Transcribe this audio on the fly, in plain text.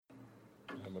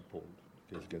I'm appalled.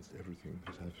 It goes against everything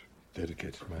that I've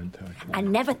dedicated my entire career. I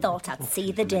never thought I'd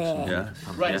see the day. Yeah.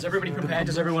 Right, is everybody prepared?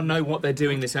 Does everyone know what they're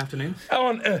doing this afternoon? How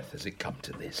on earth has it come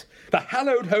to this? The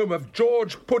hallowed home of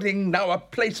George Pudding, now a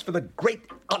place for the great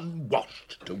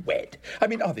unwashed to wed. I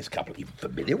mean, are this couple even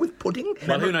familiar with pudding?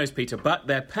 Well, who knows, Peter, but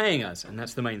they're paying us, and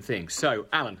that's the main thing. So,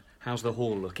 Alan, how's the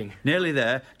hall looking? Nearly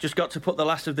there. Just got to put the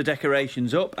last of the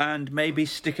decorations up and maybe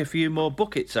stick a few more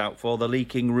buckets out for the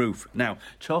leaking roof. Now,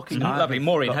 talking... Lovely.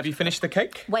 Maureen, have you finished the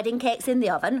cake? Wedding cake's in the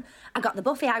oven. I got the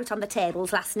buffet out on the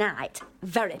tables last night.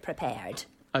 Very prepared.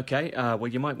 OK, well,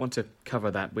 you might want to cover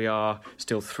that. We are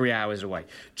still 3 hours away.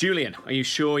 Julian, are you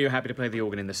sure you're happy to play the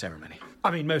organ in the ceremony? I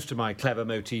mean, most of my clever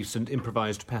motifs and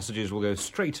improvised passages will go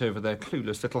straight over their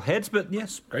clueless little heads, but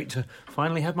yes, great to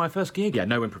finally have my first gig. Yeah,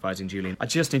 no improvising, Julian. I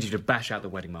just need you to bash out the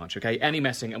wedding march, OK? Any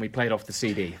messing and we play it off the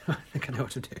CD. I think I know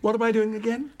what to do. What am I doing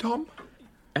again, Tom?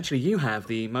 Actually, you have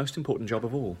the most important job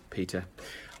of all, Peter.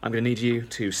 I'm going to need you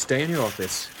to stay in your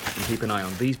office and keep an eye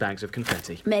on these bags of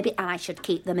confetti. Maybe I should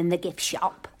keep them in the gift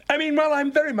shop. I mean, while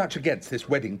I'm very much against this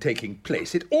wedding taking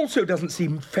place, it also doesn't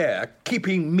seem fair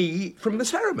keeping me from the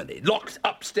ceremony, locked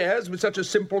upstairs with such a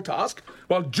simple task,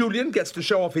 while Julian gets to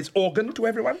show off his organ to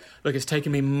everyone. Look, it's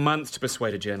taken me months to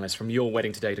persuade a journalist from your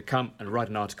wedding today to come and write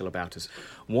an article about us.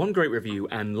 One great review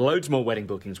and loads more wedding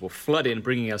bookings will flood in,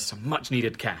 bringing us some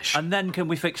much-needed cash. And then can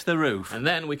we fix the roof? And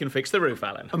then we can fix the roof,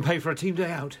 Alan. And pay for a team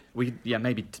day out.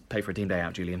 Maybe pay for a team day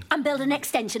out, Julian. And build an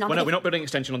extension on Well, the... no, we're not building an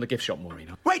extension on the gift shop,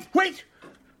 Maureen. Wait!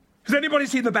 Has anybody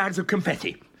seen the bags of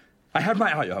confetti? I had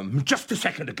my eye on them just a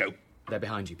second ago. They're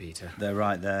behind you, Peter. They're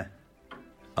right there.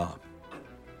 Ah.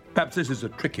 Perhaps this is a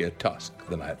trickier task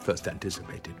than I at first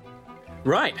anticipated.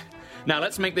 Right. Now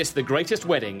let's make this the greatest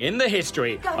wedding in the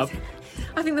history of...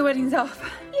 I think the wedding's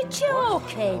off. You're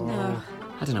joking. No.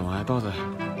 I don't know why I bother.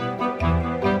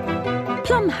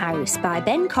 Plum House by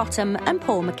Ben Cottam and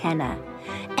Paul McKenna.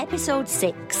 Episode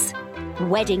 6.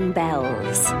 Wedding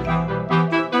Bells.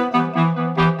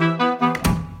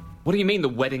 What do you mean the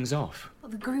wedding's off?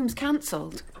 Well, the groom's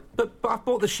cancelled. But I've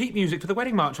bought the sheet music to the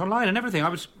wedding march online and everything. I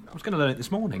was going to learn it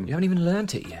this morning. You haven't even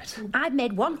learnt it yet. I've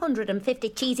made 150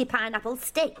 cheesy pineapple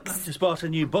sticks. I've just bought a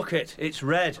new bucket. It's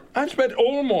red. I've spent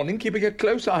all morning keeping a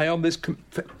close eye on this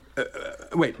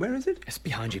wait, where is it? It's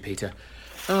behind you, Peter.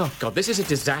 Oh, God, this is a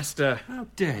disaster. How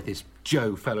dare this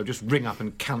Joe fellow just ring up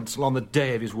and cancel on the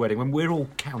day of his wedding when we're all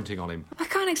counting on him? I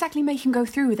can't exactly make him go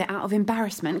through with it out of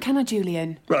embarrassment, can I,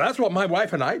 Julian? Well, that's what my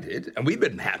wife and I did, and we've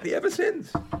been happy ever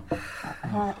since.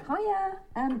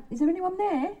 Hiya. Is there anyone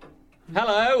there?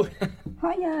 Hello.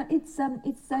 Hiya. It's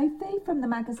Sophie from the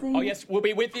magazine. Oh, yes, we'll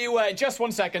be with you in just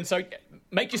 1 second, so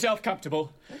make yourself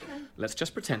comfortable. Okay. Let's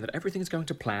just pretend that everything's going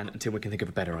to plan until we can think of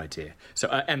a better idea. So,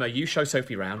 Emma, you show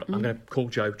Sophie round. I'm going to call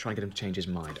Joe, try and get him to change his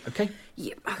mind, OK?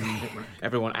 Yep, OK.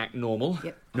 Everyone act normal.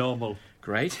 Yep. Normal.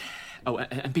 Great. Oh,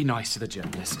 and be nice to the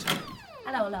journalist.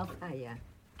 Hello, love. Hiya.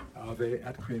 Are they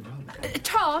at Crane Hall?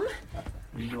 Tom?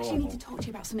 I actually need to talk to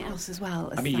you about something else as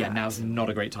well. I mean, yeah, now's not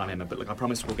a great time, Emma, but look, I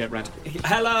promise we'll get round to...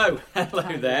 Hello!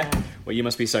 Hello there. Well, you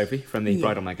must be Sophie from the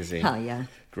Bridal Magazine. Hiya.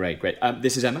 Great.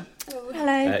 This is Emma.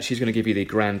 Hello. She's going to give you the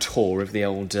grand tour of the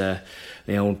old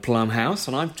Plum house,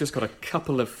 and I've just got a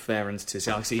couple of errands to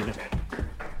see. I'll see you in a bit.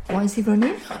 Why is he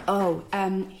running? Oh,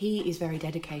 he is very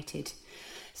dedicated,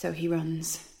 so he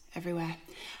runs everywhere.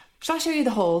 Shall I show you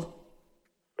the hall?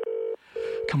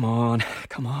 Come on.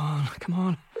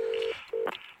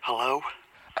 Hello?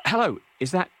 Hello,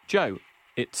 is that Joe?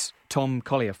 It's Tom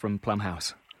Collier from Plum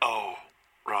House. Oh,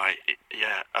 right,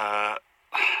 yeah,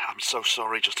 I'm so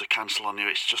sorry just to cancel on you,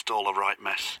 it's just all a right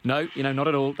mess. No, not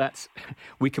at all.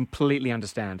 We completely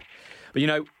understand. But,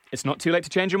 it's not too late to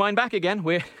change your mind back again.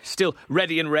 We're still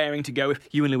ready and raring to go if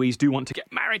you and Louise do want to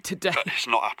get married today. It's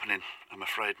not happening, I'm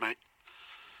afraid, mate.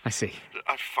 I see.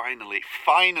 I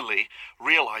finally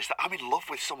realised that I'm in love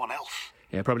with someone else.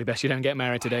 Yeah, probably best you don't get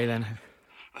married today, then.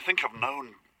 I think I've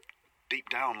known deep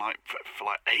down, for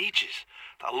ages,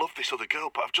 that I love this other girl,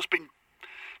 but I've just been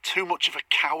too much of a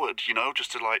coward,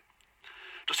 just to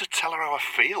tell her how I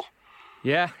feel.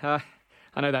 Yeah,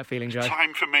 I know that feeling, Joe. It's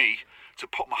time for me to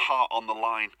put my heart on the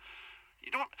line.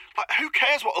 Who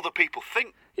cares what other people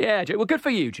think? Yeah, Joe. Well, good for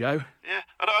you, Joe. Yeah,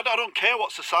 I don't care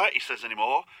what society says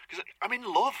anymore, because I'm in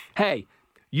love. Hey,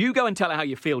 you go and tell her how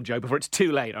you feel, Joe, before it's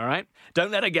too late, all right?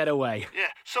 Don't let her get away. Yeah,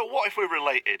 so what if we're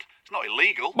related? It's not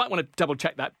illegal. Might want to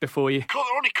double-check that before you...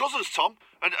 They're only cousins, Tom.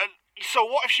 And so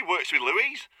what if she works with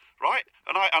Louise, right?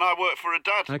 And I work for her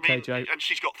dad. OK, Joe. And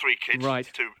she's got 3 kids. Right.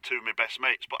 Two of my best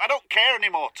mates. But I don't care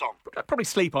anymore, Tom. I'd probably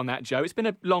sleep on that, Joe. It's been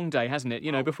a long day, hasn't it?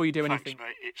 Before you do thanks, anything.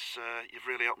 Mate. It's you've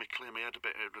really helped me clear my head a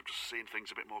bit. I've just seen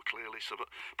things a bit more clearly.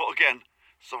 But again,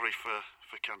 Sorry for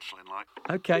cancelling, like.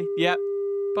 OK, yeah.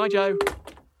 Bye, Joe.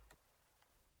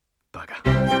 Bugger.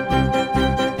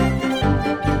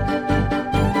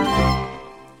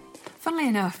 Funnily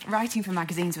enough, writing for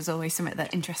magazines was always something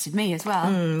that interested me as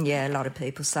well. Yeah, a lot of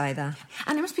people say that.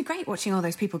 And it must be great watching all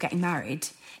those people getting married,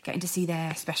 getting to see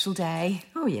their special day.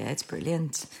 Oh, yeah, it's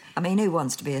brilliant. I mean, who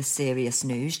wants to be a serious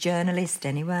news journalist,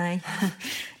 anyway?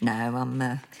 No,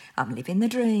 I'm living the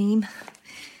dream.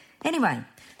 Anyway,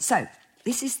 so...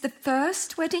 this is the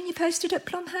first wedding you posted at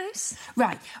Plum House?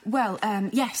 Right. Well,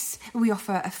 yes, we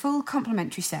offer a full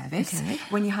complimentary service. Okay.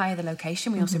 When you hire the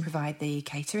location, we also provide the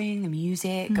catering, the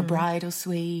music, a bridal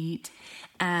suite.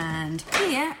 And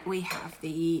here we have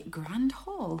the grand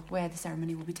hall where the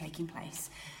ceremony will be taking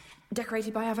place.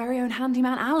 Decorated by our very own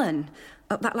handyman, Alan.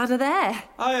 Up that ladder there.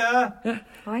 Hiya.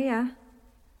 Hiya.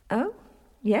 Oh,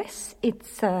 yes,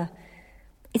 it's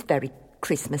very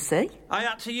Christmassy. I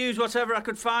had to use whatever I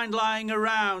could find lying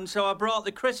around, so I brought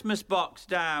the Christmas box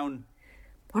down.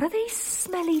 What are these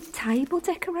smelly table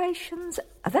decorations?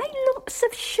 Are they lumps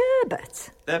of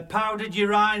sherbet? They're powdered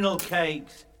urinal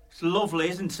cakes. It's lovely,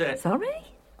 isn't it? Sorry?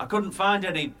 I couldn't find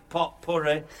any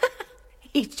potpourri.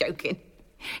 He's joking.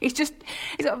 He's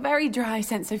got a very dry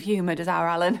sense of humour, does our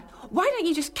Alan. Why don't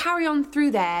you just carry on through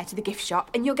there to the gift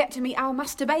shop and you'll get to meet our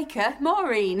master baker,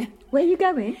 Maureen. Where are you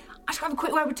going? I shall have a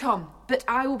quick word with Tom, but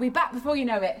I will be back before you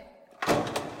know it.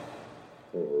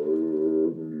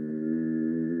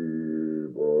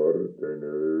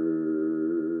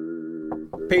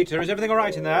 Peter, is everything all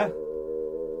right in there?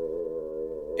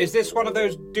 Is this one of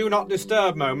those do not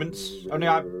disturb moments? Only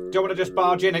I don't want to just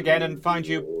barge in again and find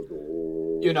you...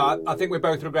 You know, I think we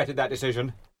both regretted that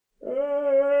decision.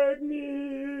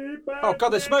 Oh, God,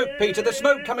 there's smoke, Peter. There's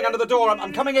smoke coming under the door.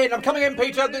 I'm coming in,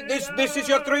 Peter. This is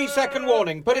your 3-second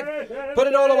warning. Put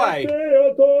it all away.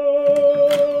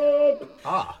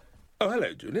 Oh,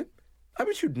 hello, Julian. I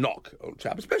wish you'd knock, old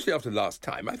chap, especially after last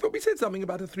time. I thought we said something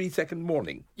about a 3-second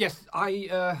warning. Yes,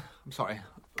 I'm sorry.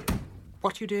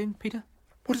 What are you doing, Peter?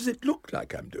 What does it look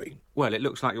like I'm doing? Well, it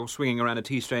looks like you're swinging around a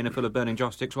tea strainer full of burning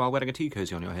joss sticks while wearing a tea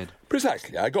cosy on your head.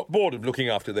 Precisely. I got bored of looking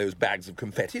after those bags of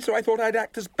confetti, so I thought I'd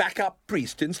act as backup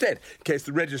priest instead, in case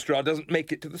the registrar doesn't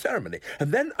make it to the ceremony.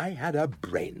 And then I had a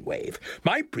brainwave.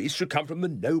 My priest should come from the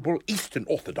noble Eastern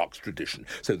Orthodox tradition.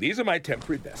 So these are my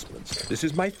temporary vestments. This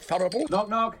is my thurible... Knock,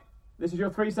 knock. This is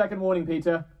your 3-second warning,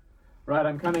 Peter. Right,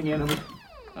 I'm coming in.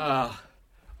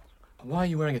 Why are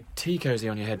you wearing a tea cosy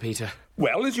on your head, Peter?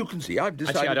 Well, as you can see, I've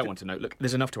decided... Actually, I don't want to know. Look,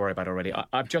 there's enough to worry about already.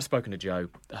 I've just spoken to Joe.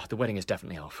 The wedding is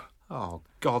definitely off. Oh,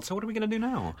 God, so what are we going to do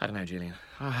now? I don't know, Julian.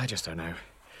 I just don't know.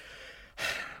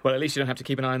 Well, at least you don't have to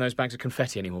keep an eye on those bags of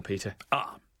confetti anymore, Peter.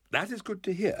 Ah, that is good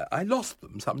to hear. I lost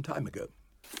them some time ago.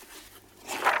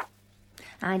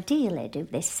 Ideally, do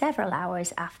this several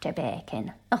hours after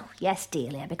baking. Oh, yes,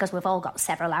 Delia, because we've all got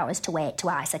several hours to wait to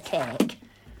ice a cake.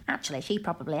 Actually, she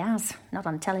probably has. Not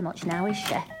on telly much now, is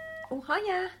she? Oh,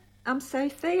 hiya. I'm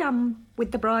Sophie. I'm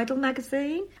with the bridal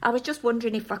magazine. I was just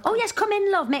wondering if I could... Oh, yes, come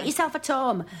in, love. Make yourself at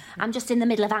home. I'm just in the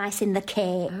middle of icing the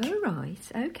cake. Oh,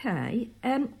 right. OK.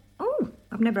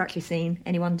 I've never actually seen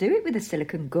anyone do it with a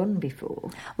silicone gun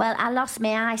before. Well, I lost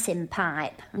my icing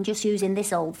pipe. I'm just using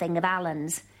this old thing of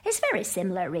Alan's. It's very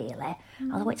similar, really,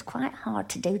 although it's quite hard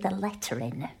to do the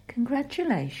lettering.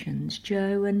 Congratulations,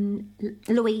 Joe and...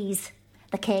 Louise.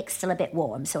 The cake's still a bit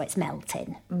warm, so it's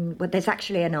melting. Well, there's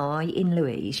actually an I in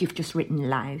Louise. You've just written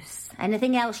louse.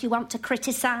 Anything else you want to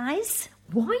criticise?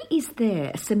 Why is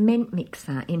there a cement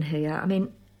mixer in here? I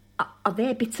mean, are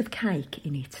there bits of cake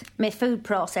in it? My food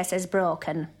processor's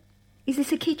broken. Is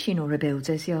this a kitchen or a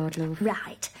builder's yard, love?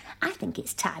 Right. I think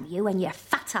it's time you and your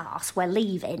fat arse were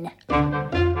leaving.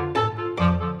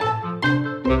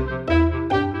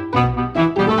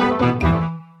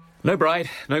 No bride,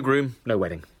 no groom, no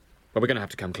wedding. Well, we're going to have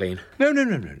to come clean. No.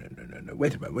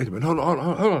 Wait a minute. Hold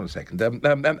on a second.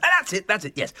 That's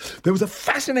it, yes. There was a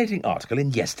fascinating article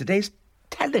in yesterday's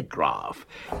Telegraph.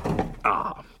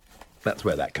 That's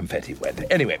where that confetti went.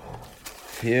 Anyway,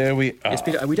 here we are. Yes,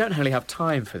 Peter, we don't really have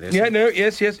time for this. Yeah, no,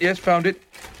 yes, found it.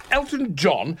 Elton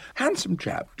John, handsome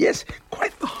chap. Yes,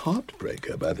 quite the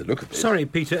heartbreaker by the look of it. Sorry,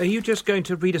 Peter, are you just going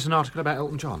to read us an article about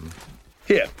Elton John?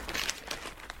 Here.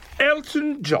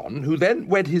 Elton John, who then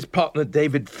wed his partner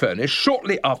David Furnish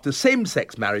shortly after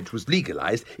same-sex marriage was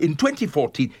legalised in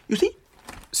 2014. You see?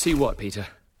 See what, Peter?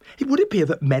 It would appear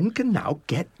that men can now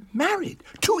get married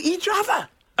to each other.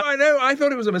 I know, I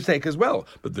thought it was a mistake as well,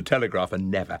 but the Telegraph are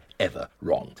never, ever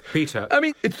wrong. Peter... I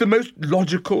mean, it's the most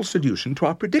logical solution to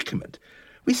our predicament.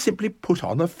 We simply put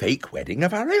on a fake wedding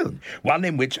of our own, one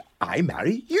in which I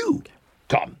marry you.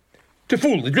 Tom, To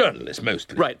fool the journalists,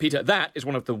 mostly. Right, Peter, that is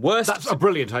one of the worst... That's a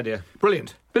brilliant idea.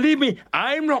 Brilliant. Believe me,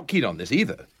 I'm not keen on this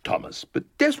either, Thomas, but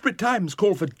desperate times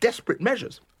call for desperate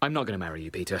measures. I'm not going to marry you,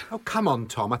 Peter. Oh, come on,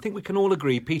 Tom. I think we can all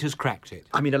agree Peter's cracked it.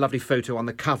 I mean, a lovely photo on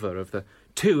the cover of the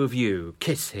two of you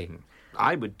kissing.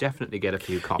 I would definitely get a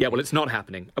few copies. Yeah, well, it's not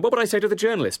happening. And what would I say to the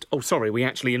journalist? Oh, sorry, we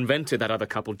actually invented that other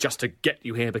couple just to get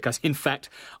you here because, in fact,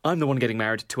 I'm the one getting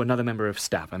married to another member of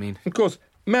staff. I mean... Of course,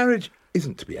 marriage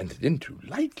isn't to be entered into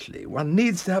lightly. One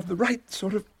needs to have the right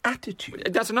sort of attitude.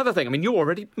 That's another thing. I mean, you're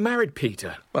already married,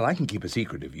 Peter. Well, I can keep a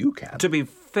secret if you can. To be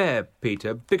fair,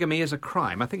 Peter, bigamy is a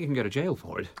crime. I think you can go to jail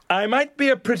for it. I might be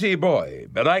a pretty boy,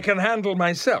 but I can handle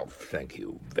myself. Thank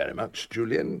you very much,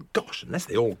 Julian. Gosh, unless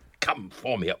they all come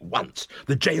for me at once.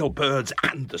 The jailbirds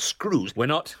and the screws. We're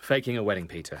not faking a wedding,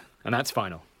 Peter, and that's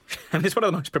final. And it's one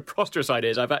of the most preposterous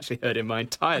ideas I've actually heard in my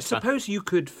entire time. I suppose you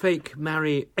could fake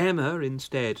marry Emma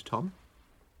instead, Tom.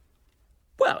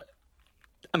 Well,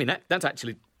 I mean, that's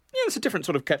actually... Yeah, it's a different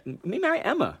sort of... Me marry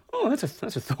Emma. Oh, that's a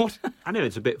thought. I know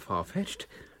it's a bit far-fetched.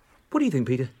 What do you think,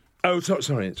 Peter? Oh,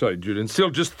 sorry, Julian.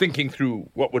 Still just thinking through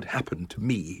what would happen to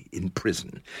me in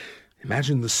prison.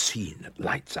 Imagine the scene at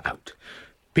lights out.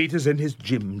 Peter's in his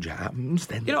gym jams,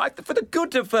 then... You know, for the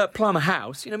good of Plum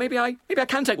House, you know, maybe I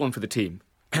can take one for the team.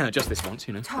 Just this once,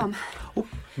 you know. Tom. Oh,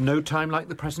 no time like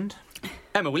the present.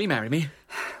 Emma, will you marry me?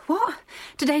 What?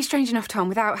 Today's strange enough, Tom,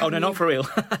 without Oh, no, not for real.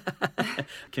 Can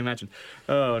you imagine?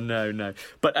 Oh, no.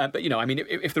 But you know, I mean,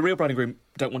 if the real bride and groom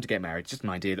don't want to get married, it's just an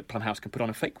idea that Plum House can put on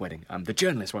a fake wedding. The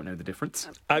journalists won't know the difference.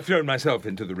 I've thrown myself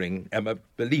into the ring, Emma,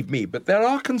 believe me, but there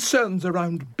are concerns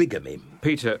around bigamy.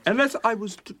 Peter. Unless I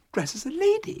was to dress as a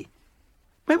lady.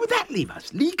 Where would that leave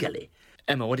us, legally?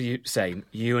 Emma, what do you say?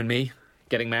 You and me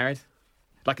getting married?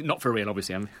 Like, not for real,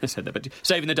 obviously, I said that, but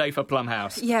saving the day for Plum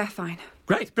House. Yeah, fine.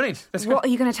 Great, brilliant. What are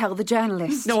you going to tell the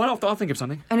journalists? No, I'll think of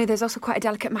something. Only there's also quite a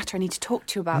delicate matter I need to talk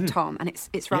to you about, Tom, and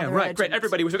it's rather Yeah, right, urgent. great.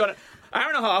 Everybody, we've got an hour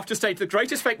and a half to stage the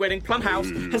greatest fake wedding Plum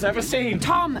House has ever seen.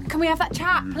 Tom, can we have that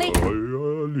chat, please?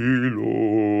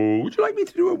 Would you like me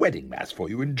to do a wedding mass for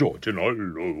you in Georgian?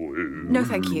 No,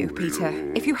 thank you, Peter.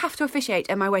 If you have to officiate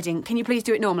at my wedding, can you please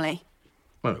do it normally?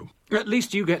 Oh. At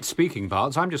least you get speaking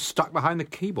parts. I'm just stuck behind the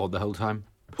keyboard the whole time.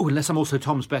 Oh, unless I'm also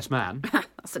Tom's best man.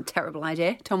 That's a terrible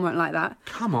idea. Tom won't like that.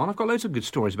 Come on, I've got loads of good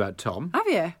stories about Tom. Have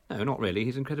you? No, not really.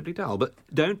 He's incredibly dull. But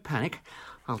don't panic.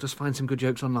 I'll just find some good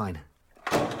jokes online.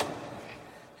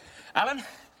 Alan?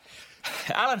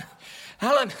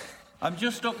 I'm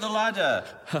just up the ladder.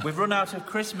 We've run out of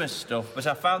Christmas stuff, but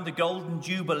I found the Golden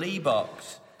Jubilee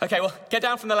box. OK, well, get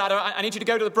down from the ladder. I need you to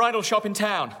go to the bridal shop in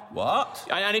town. What?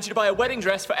 I need you to buy a wedding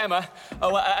dress for Emma.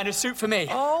 Oh, and a suit for me.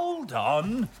 Hold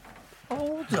on.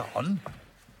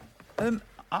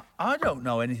 I don't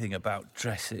know anything about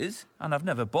dresses, and I've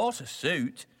never bought a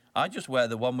suit. I just wear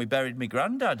the one we buried me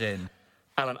granddad in.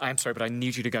 Alan, I am sorry, but I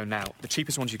need you to go now. The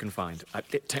cheapest ones you can find.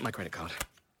 Take my credit card.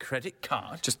 Credit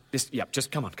card?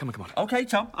 Just come on. OK,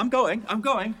 Tom, I'm going.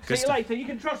 Good See you later, you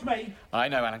can trust me. I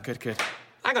know, Alan, good.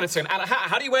 Hang on a second, Alan,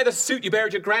 how do you wear the suit you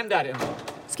buried your granddad in?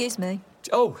 Excuse me.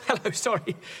 Oh, hello,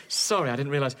 sorry, I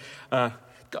didn't realise.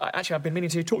 Actually, I've been meaning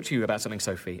to talk to you about something,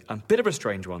 Sophie. A bit of a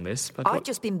strange one, this, but... I've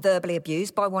just been verbally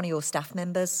abused by one of your staff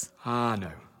members.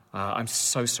 No. I'm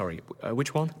so sorry.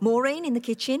 Which one? Maureen in the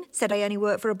kitchen said I only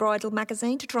work for a bridal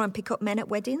magazine to try and pick up men at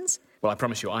weddings. Well, I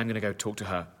promise you, I'm going to go talk to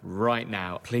her right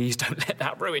now. Please don't let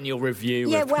that ruin your review.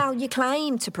 Yeah, well, you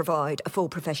claim to provide a full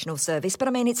professional service, but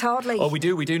I mean, it's hardly... Oh, we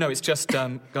do know. It's just,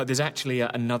 there's actually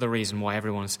another reason why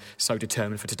everyone's so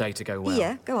determined for today to go well.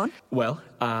 Yeah, go on. Well,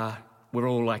 we're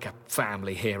all like a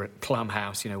family here at Plum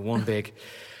House, you know, one big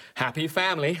happy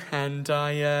family, and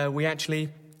we actually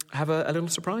have a little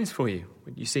surprise for you.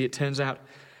 You see, it turns out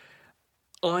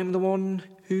I'm the one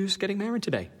who's getting married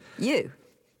today. You?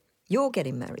 You're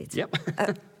getting married? Yep.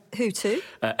 Who to?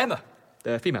 Emma,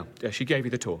 the female. She gave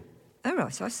you the tour. Oh,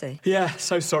 right, I see. Yeah,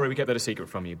 so sorry we kept that a secret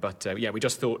from you, but we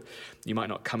just thought you might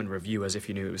not come and review us if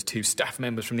you knew it was two staff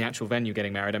members from the actual venue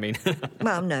getting married, I mean.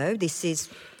 Well, no, this is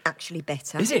actually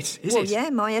better. Is it? Well, yeah,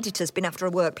 my editor's been after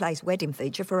a workplace wedding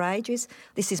feature for ages.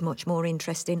 This is much more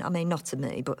interesting. I mean, not to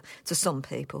me, but to some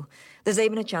people. There's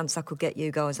even a chance I could get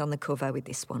you guys on the cover with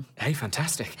this one. Hey,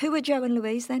 fantastic. Who are Joe and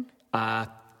Louise, then? I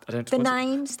don't... The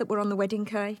names that were on the wedding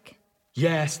cake?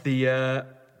 Yes,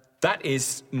 that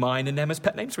is mine and Emma's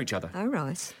pet names for each other. Oh,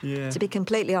 right. Yeah. To be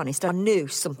completely honest, I knew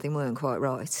something weren't quite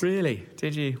right. Really?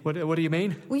 Did you? What do you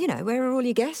mean? Well, you know, where are all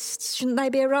your guests? Shouldn't they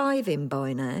be arriving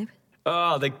by now?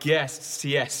 Oh, the guests,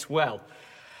 yes. Well,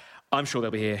 I'm sure they'll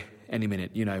be here any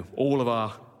minute. You know, all of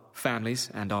our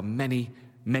families and our many,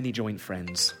 many joint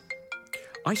friends.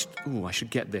 I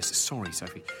should get this. Sorry,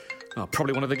 Sophie. Oh,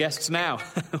 probably one of the guests now.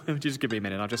 Just give me a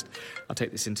minute. I'll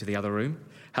take this into the other room.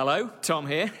 Hello, Tom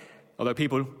here. Although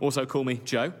people also call me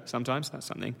Joe sometimes. That's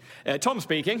something. Tom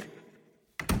speaking.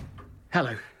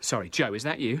 Hello. Sorry, Joe, is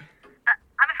that you?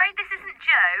 I'm afraid this isn't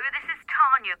Joe. This is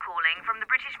Tanya calling from the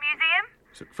British Museum.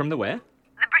 From the where?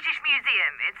 The British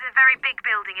Museum. It's a very big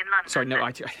building in London. Sorry, no,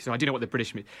 I do know what the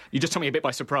British... You just took me a bit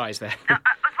by surprise there. I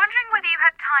was wondering whether you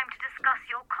had time to discuss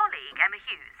your colleague, Emma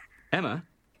Hughes. Emma?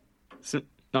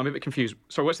 No, I'm a bit confused.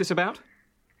 Sorry, what's this about?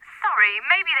 Sorry,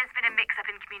 maybe there's been a mix-up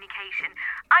in communication.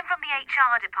 I'm from the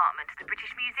HR department at the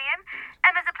British Museum.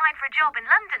 Emma's applied for a job in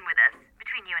London with us.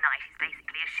 Between you and I, she's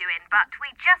basically a shoo-in, but we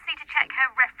just need to check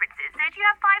her references. So do you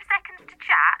have 5 seconds to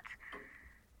chat?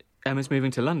 Emma's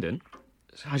moving to London?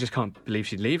 I just can't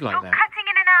believe she'd leave like that. Cutting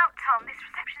in and out, Tom. This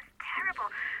reception's terrible.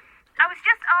 I was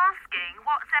just asking,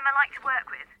 what's Emma like to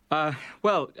work with?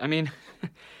 Well, I mean...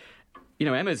 You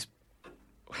know, Emma's...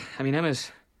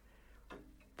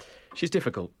 She's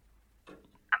difficult.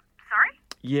 Sorry?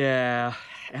 Yeah,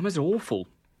 Emma's awful,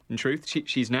 in truth.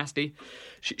 She's nasty.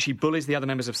 She bullies the other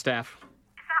members of staff.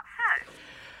 Is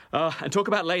that so? And talk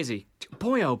about lazy.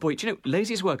 Boy, oh boy, do you know,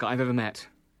 laziest worker I've ever met.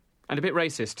 And a bit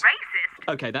racist. Racist?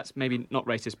 OK, that's maybe not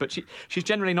racist, but she's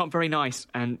generally not very nice,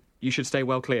 and you should stay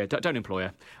well clear. Don't employ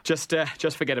her. Just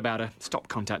forget about her. Stop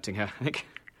contacting her, I think.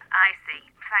 I see.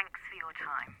 Thanks for your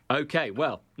time. OK,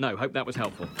 well, no, hope that was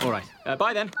helpful. All right.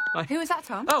 Bye then. Bye. Who was that,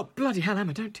 Tom? Oh, bloody hell,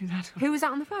 Emma, don't do that. Who was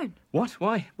that on the phone? What?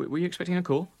 Why? Were you expecting a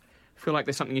call? Feel like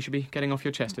there's something you should be getting off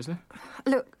your chest, is there?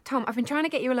 Look, Tom, I've been trying to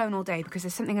get you alone all day because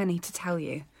there's something I need to tell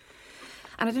you.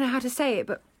 And I don't know how to say it,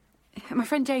 but my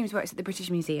friend James works at the British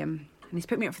Museum, and he's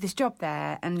put me up for this job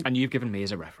there, and... And you've given me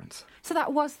as a reference. So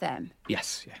that was them?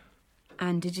 Yes, yeah.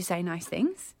 And did you say nice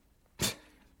things?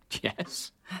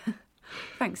 Yes.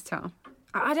 Thanks, Tom.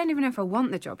 I don't even know if I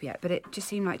want the job yet, but it just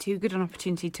seemed like too good an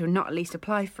opportunity to not at least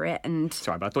apply for it, and...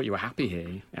 Sorry, but I thought you were happy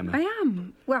here, Emma. I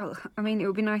am. Well, I mean, it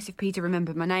would be nice if Peter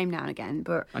remembered my name now and again,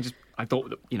 but... I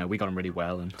thought that, you know, we got on really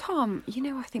well, and... Tom, you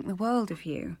know I think the world of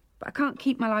you, but I can't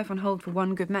keep my life on hold for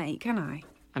one good mate, can I?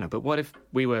 I know, but what if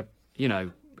we were, you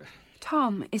know...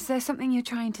 Tom, is there something you're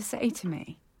trying to say to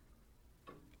me?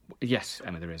 Yes,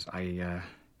 Emma, there is. I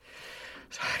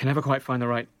can never quite find the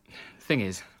right... Thing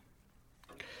is...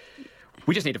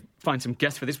 We just need to find some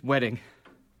guests for this wedding.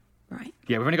 Right.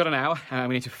 Yeah, we've only got an hour.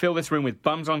 We need to fill this room with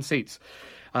bums on seats.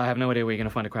 I have no idea where you're going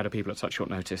to find a crowd of people at such short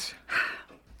notice.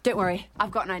 Don't worry, I've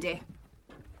got an idea.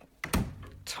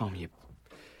 Tom, you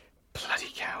bloody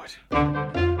coward.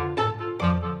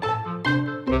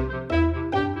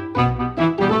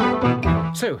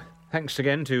 So, thanks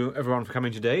again to everyone for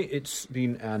coming today. It's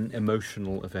been an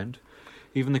emotional event.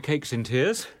 Even the cake's in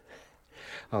tears.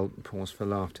 I'll pause for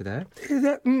laughter there.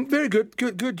 Very good.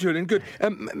 Good, Julian, good.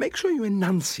 Make sure you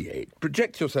enunciate.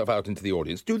 Project yourself out into the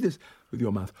audience. Do this with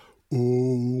your mouth.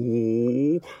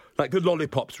 Oh, like the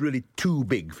lollipop's really too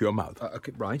big for your mouth.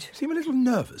 Okay, right. Seem a little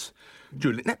nervous.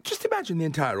 Julian, now just imagine the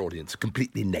entire audience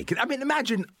completely naked. I mean,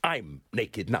 imagine I'm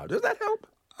naked now. Does that help?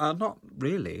 Not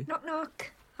really. Knock,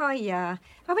 knock. Hiya.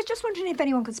 I was just wondering if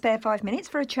anyone could spare 5 minutes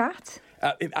for a chat.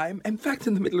 I'm, in fact,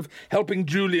 in the middle of helping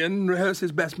Julian rehearse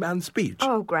his best man speech.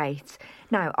 Oh, great.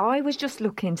 Now, I was just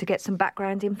looking to get some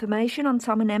background information on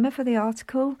Tom and Emma for the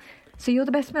article. So you're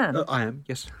the best man? I am,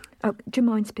 yes. Oh, do you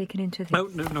mind speaking into this? No,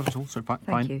 not at all. So fine.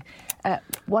 Thank you.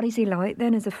 What is he like,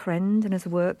 then, as a friend and as a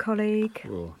work colleague?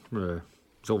 Well,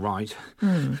 it's all right.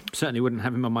 Certainly wouldn't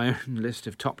have him on my own list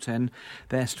of top 10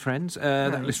 best friends.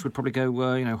 That list would probably go,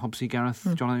 Hobbsy, Gareth,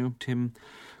 John, Tim,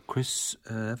 Chris.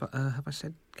 Have I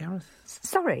said Gareth?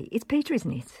 Sorry, it's Peter,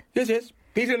 isn't it? Yes.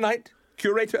 Peter Knight,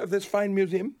 curator of this fine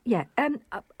museum. Yeah. I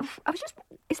was just...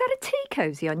 Is that a tea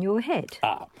cosy on your head?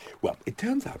 Well, it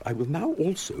turns out I will now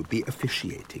also be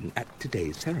officiating at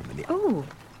today's ceremony. Oh,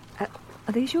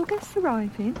 are these your guests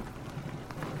arriving?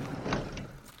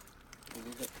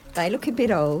 They look a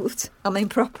bit old. I mean,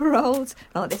 proper old.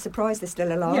 Like they're surprised they're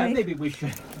still alive. Yeah, maybe we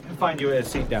should find you a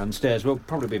seat downstairs. We'll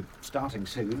probably be starting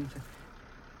soon.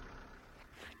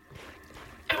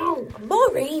 Oh,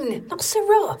 Maureen, not so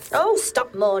rough. Oh,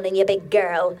 stop moaning, you big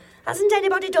girl. Hasn't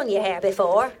anybody done your hair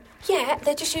before? Yeah,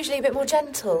 they're just usually a bit more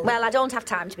gentle. Well, I don't have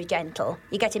time to be gentle.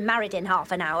 You're getting married in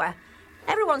half an hour.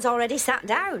 Everyone's already sat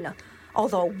down.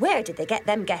 Although, where did they get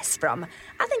them guests from?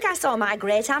 I think I saw my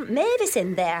great-aunt Mavis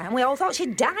in there, and we all thought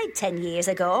she'd died 10 years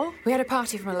ago. We had a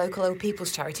party from a local old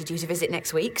people's charity due to visit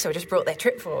next week, so I just brought their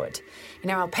trip forward. You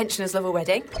know how pensioners love a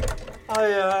wedding?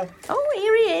 Oh,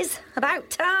 here he is. About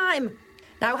time.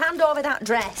 Now hand over that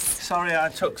dress. Sorry I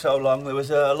took so long. There was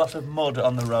a lot of mud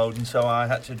on the road, and so I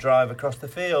had to drive across the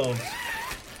fields.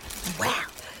 Well,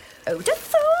 who'd have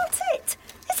thought it?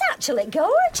 Is that actually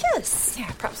gorgeous.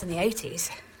 Yeah, perhaps in the 80s.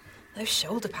 Those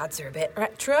shoulder pads are a bit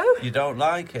retro. You don't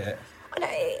like it? Oh, no,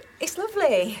 it's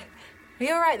lovely. Are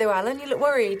you all right, though, Alan? You look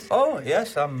worried. Oh,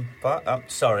 yes, I'm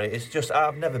sorry. It's just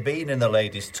I've never been in the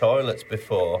ladies' toilets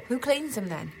before. Who cleans them,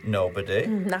 then? Nobody.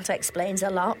 That explains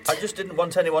a lot. I just didn't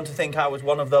want anyone to think I was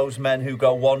one of those men who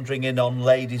go wandering in on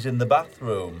ladies in the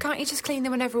bathroom. Can't you just clean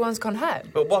them when everyone's gone home?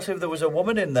 But what if there was a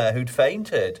woman in there who'd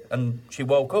fainted and she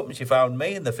woke up and she found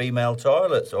me in the female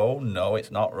toilets? Oh, no, it's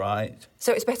not right.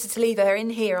 So it's better to leave her in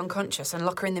here unconscious and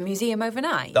lock her in the museum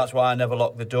overnight? That's why I never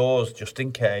lock the doors, just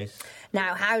in case.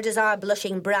 Now, how does our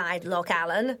blushing bride look,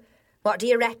 Alan? What do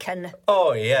you reckon?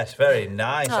 Oh, yes, very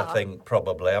nice, I think,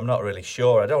 probably. I'm not really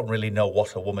sure. I don't really know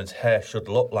what a woman's hair should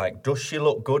look like. Does she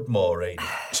look good, Maureen?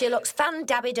 She looks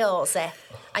fan-dabby-dorsey.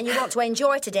 And you want to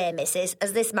enjoy today, missus,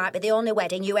 as this might be the only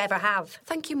wedding you ever have.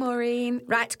 Thank you, Maureen.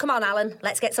 Right, come on, Alan.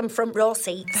 Let's get some front row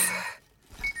seats.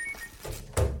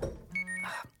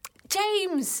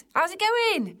 James, how's it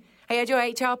going? I heard your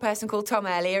HR person called Tom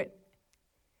earlier.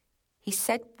 He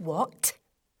said what?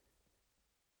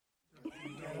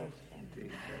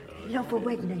 Love a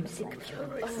wedding, I'm sick of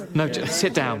you. No, just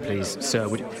sit down, please, sir.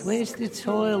 Where's the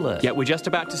toilet? Yeah, we're just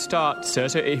about to start, sir,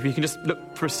 so if you can just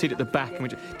look for a seat at the back.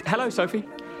 And Hello, Sophie.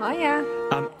 Hiya.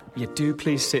 You do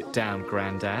please sit down,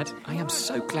 Grandad. I am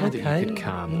so glad that you could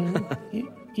come.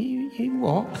 You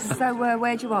what? So,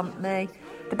 where do you want me?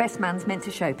 The best man's meant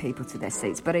to show people to their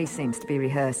seats, but he seems to be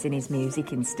rehearsing his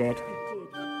music instead.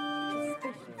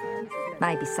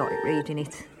 Maybe sight reading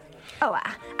it. Oh,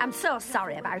 I'm so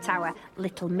sorry about our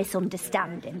little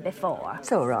misunderstanding before.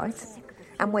 It's all right.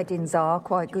 And weddings are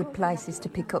quite good places to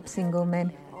pick up single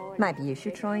men. Maybe you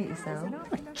should try it yourself.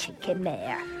 Oh, chicken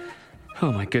there.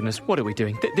 Oh, my goodness, what are we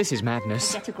doing? This is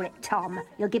madness. Get a grip, Tom.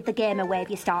 You'll give the game away if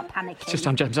you start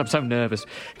panicking. I'm so nervous.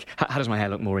 How does my hair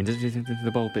look, Maureen?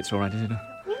 The bald bit's all right, is it?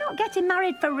 You're not getting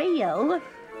married for real.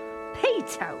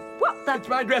 Peter, what the... It's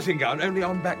my dressing gown, only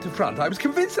on back to front. I was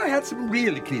convinced I had some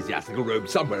real ecclesiastical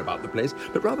robes somewhere about the place,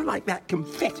 but rather like that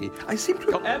confetti, I seem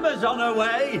to have... Emma's on her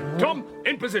way. Tom,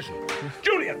 in position.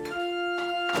 Julian!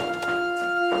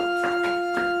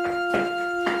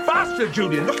 Faster,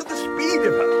 Julian. Look at the speed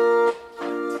of her.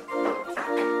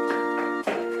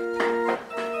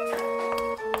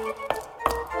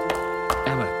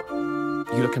 Emma,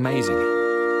 you look amazing.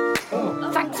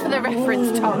 Thanks for the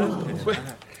reference, Tom.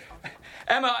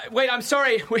 Emma, wait, I'm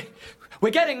sorry.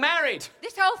 We're getting married.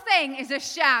 This whole thing is a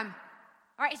sham.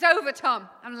 All right, it's over, Tom.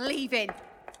 I'm leaving.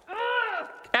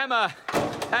 Emma,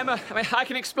 I mean, I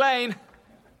can explain.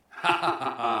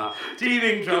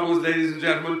 Teething troubles, ladies and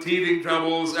gentlemen, teething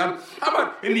troubles. How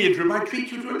about, in the interim, I treat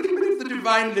you to a little bit of the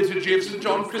divine liturgy of St.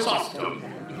 John Chrysostom.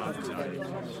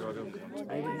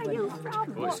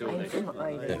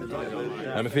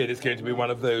 I'm afraid it's going to be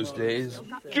one of those days.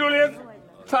 Julian,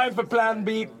 time for Plan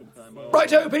B.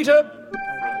 Righto, Peter.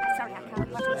 Sorry, I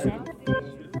can't what you said.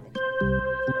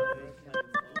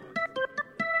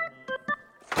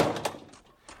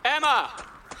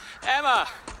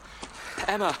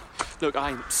 Emma, look,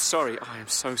 I'm sorry. I am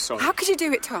so sorry. How could you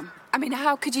do it, Tom? I mean,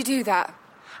 how could you do that?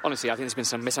 Honestly, I think there's been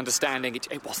some misunderstanding.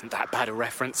 It wasn't that bad a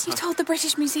reference. You told the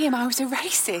British Museum I was a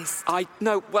racist. I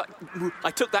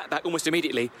took that back almost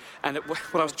immediately, and what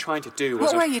I was trying to do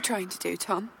was... What were you trying to do,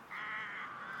 Tom?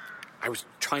 I was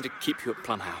trying to keep you at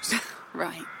Plum House.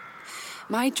 Right.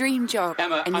 My dream job...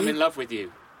 Emma, I'm in love with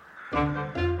you.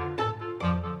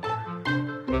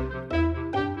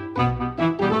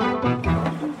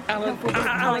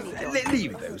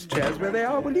 Leave those chairs where they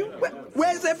are, will you?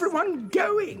 Where's everyone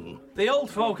going? The old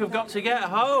folk have got to get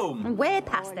home. Way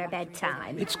past their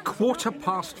bedtime. It's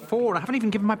 4:04. I haven't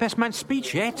even given my best man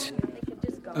speech yet.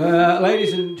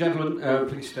 Ladies and gentlemen,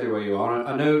 please stay where you are.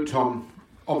 I know Tom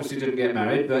obviously didn't get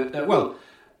married, but,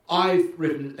 I've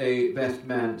written a best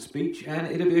man speech, and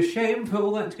it'd be a shame for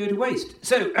all that to go to waste.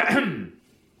 So,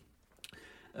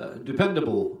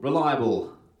 dependable,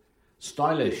 reliable,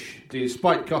 stylish,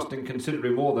 despite costing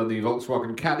considerably more than the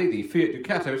Volkswagen Caddy, the Fiat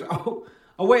Ducato is... Oh,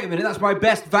 wait a minute, that's my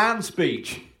best van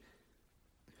speech.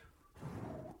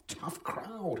 Tough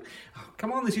crowd. Oh,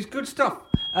 come on, this is good stuff.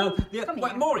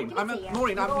 Maureen,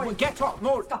 get up,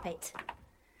 Maureen. Stop it.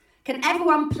 Can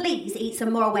everyone please eat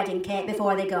some more wedding cake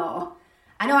before they go?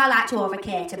 I know I like to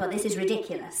over-cater, but this is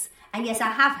ridiculous. And yes, I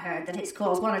have heard that it's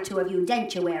caused one or two of you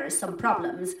denture wearers some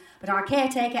problems, but our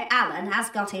caretaker, Alan,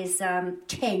 has got his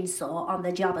chainsaw on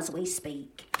the job as we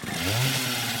speak.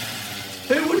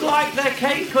 Who would like their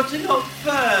cake cutting up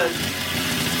first?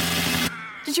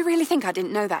 Did you really think I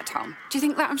didn't know that, Tom? Do you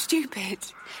think that I'm stupid?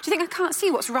 Do you think I can't see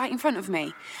what's right in front of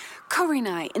me? curry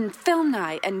night and film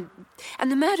night and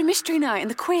the murder mystery night and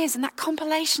the quiz and that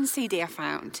compilation CD I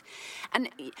found. And,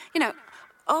 you know,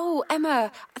 oh,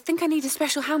 Emma, I think I need a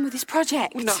special hand with this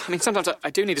project. No, I mean, sometimes I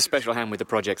do need a special hand with the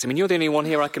projects. I mean, you're the only one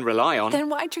here I can rely on. Then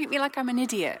why treat me like I'm an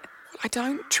idiot? I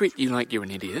don't treat you like you're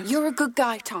an idiot. You're a good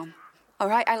guy, Tom. All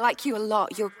right? I like you a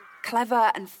lot. You're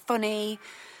clever and funny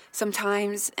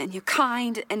sometimes, and you're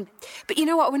kind, but you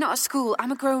know what? We're not at school.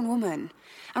 I'm a grown woman.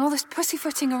 And all this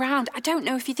pussyfooting around, I don't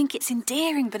know if you think it's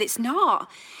endearing, but it's not.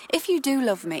 If you do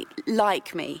love me,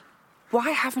 like me, why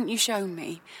haven't you shown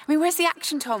me? I mean, where's the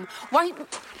action, Tom? Why...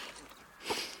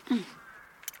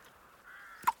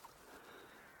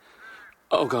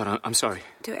 Oh, God, I'm sorry.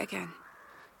 Do it again.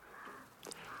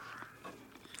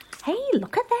 Hey,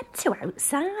 look at them two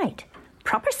outside.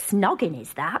 Proper snogging,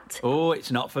 is that? Oh,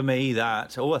 it's not for me,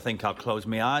 that. Oh, I think I'll close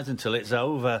my eyes until it's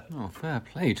over. Oh, fair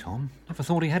play, Tom. Never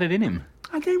thought he had it in him.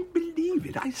 I don't believe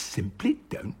it. I simply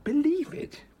don't believe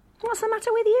it. What's the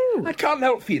matter with you? I can't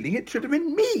help feeling it should have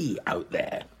been me out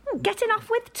there. Getting off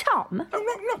with Tom?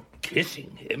 Oh, not kissing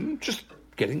him, just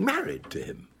getting married to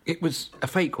him. It was a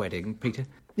fake wedding, Peter.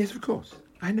 Yes, of course.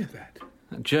 I know that.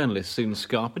 That journalist soon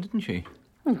scarpered, didn't she?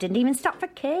 Didn't even stop for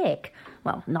cake.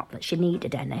 Well, not that she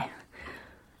needed any.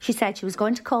 She said she was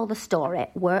going to call the story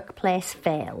Workplace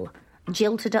Fail,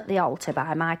 jilted at the altar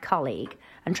by my colleague,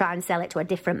 and try and sell it to a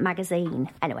different magazine.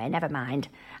 Anyway, never mind.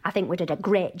 I think we did a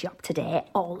great job today,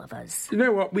 all of us. You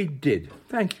know what? We did.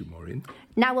 Thank you, Maureen.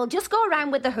 Now we'll just go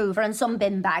around with the hoover and some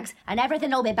bin bags, and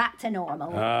everything will be back to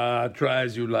normal. Try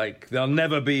as you like. There'll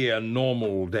never be a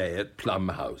normal day at Plum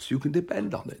House. You can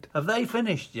depend on it. Have they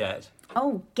finished yet?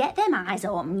 Oh, get them eyes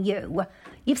on you.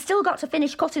 You've still got to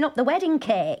finish cutting up the wedding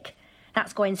cake.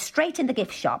 That's going straight in the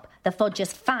gift shop. The fudge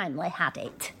has finally had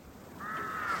it.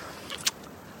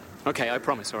 OK, I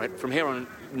promise, all right? From here on,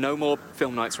 no more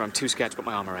film nights where I'm too scared to put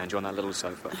my arm around you on that little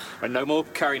sofa. And no more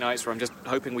curry nights where I'm just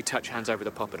hoping we touch hands over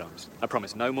the poppadoms. I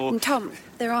promise, no more... Tom,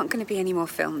 there aren't going to be any more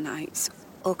film nights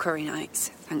or curry nights,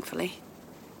 thankfully.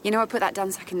 You know, I put that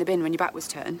dance sack in the bin when your back was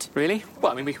turned. Really?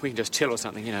 Well, I mean, we can just chill or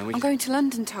something, you know. I'm going to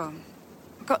London, Tom.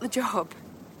 I got the job.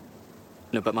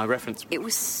 No, but my reference... It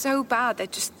was so bad, they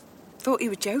just thought you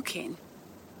were joking.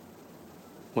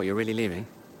 What, you're really leaving?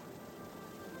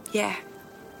 Yeah.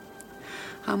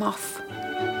 I'm off.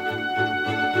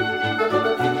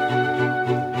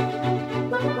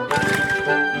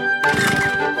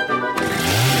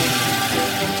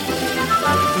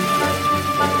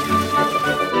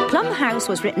 Plum House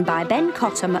was written by Ben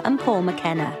Cottam and Paul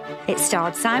McKenna. It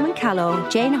starred Simon Callow,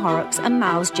 Jane Horrocks and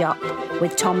Miles Jopp,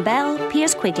 with Tom Bell,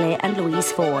 Piers Quigley and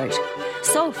Louise Ford.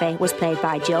 Sophie was played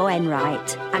by Joe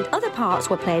Enright, and other parts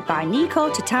were played by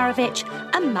Niko Tatarovich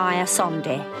and Maya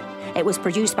Sondi. It was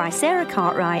produced by Sarah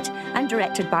Cartwright and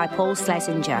directed by Paul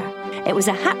Schlesinger. It was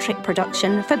a hat-trick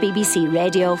production for BBC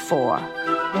Radio 4.